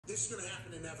this is going to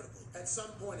happen inevitably. At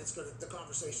some point, the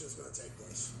conversation is going to take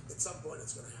place. At some point,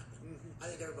 it's going to happen. I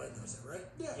think everybody knows that, right?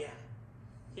 Yeah.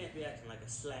 Can't be acting like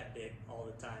a slapdick all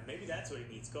the time. Maybe that's what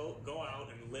he needs. Go out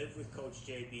and live with Coach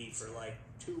JB for like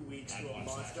 2 weeks to a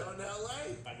month. Go to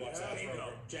LA. I'd watch that. There you go.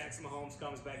 Jackson Mahomes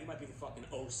comes back. He might be the fucking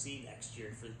OC next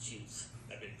year for the Chiefs.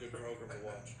 That'd be a good program to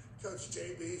watch. Coach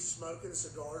JB smoking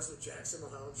cigars with Jackson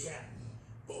Mahomes. Yeah.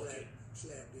 Bullshit.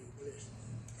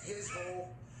 His whole.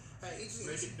 Hey, he's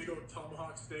making big old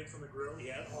tomahawk steaks on the grill.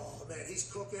 Yeah. Oh man,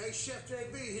 he's cooking. Hey, Chef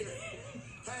JB here.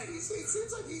 Hey, he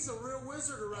seems like he's a real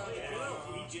wizard around the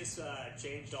grill. He just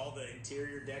changed all the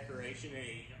interior decoration.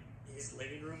 And his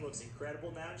living room looks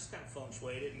incredible now. Just kind of feng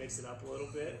shuied it, mix it up a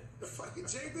little bit. The fucking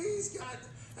JB's got.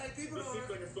 Hey, people He don't. seems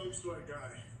like a feng shui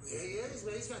guy. Yeah, he is,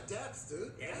 man. He's got depth,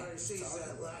 dude. Yeah. He sees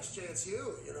that last chance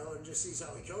and just sees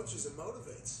how he coaches and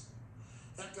motivates.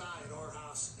 That guy at our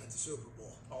house at the Super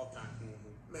Bowl. All time.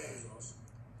 Man, Awesome.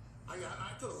 I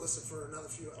could have listened for another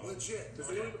few. Legit. Did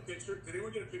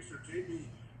anyone get a picture of JB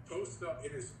posted up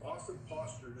in his awesome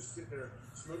posture, just sitting there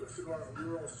smoking a cigar, and we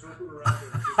were all circled around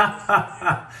him.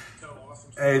 Tell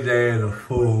awesome AJ is a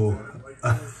fool. Like, it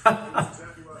was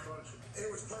exactly what I thought it should be.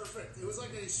 It was perfect. It was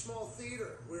like a small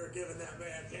theater we were giving that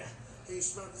man. Yeah.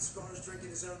 He's smoking cigars, drinking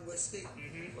his own whiskey.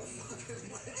 Fucking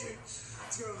legend.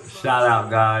 Let's go to the Shout out,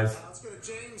 guys. Let's go to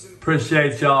James.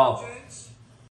 Appreciate y'all. James.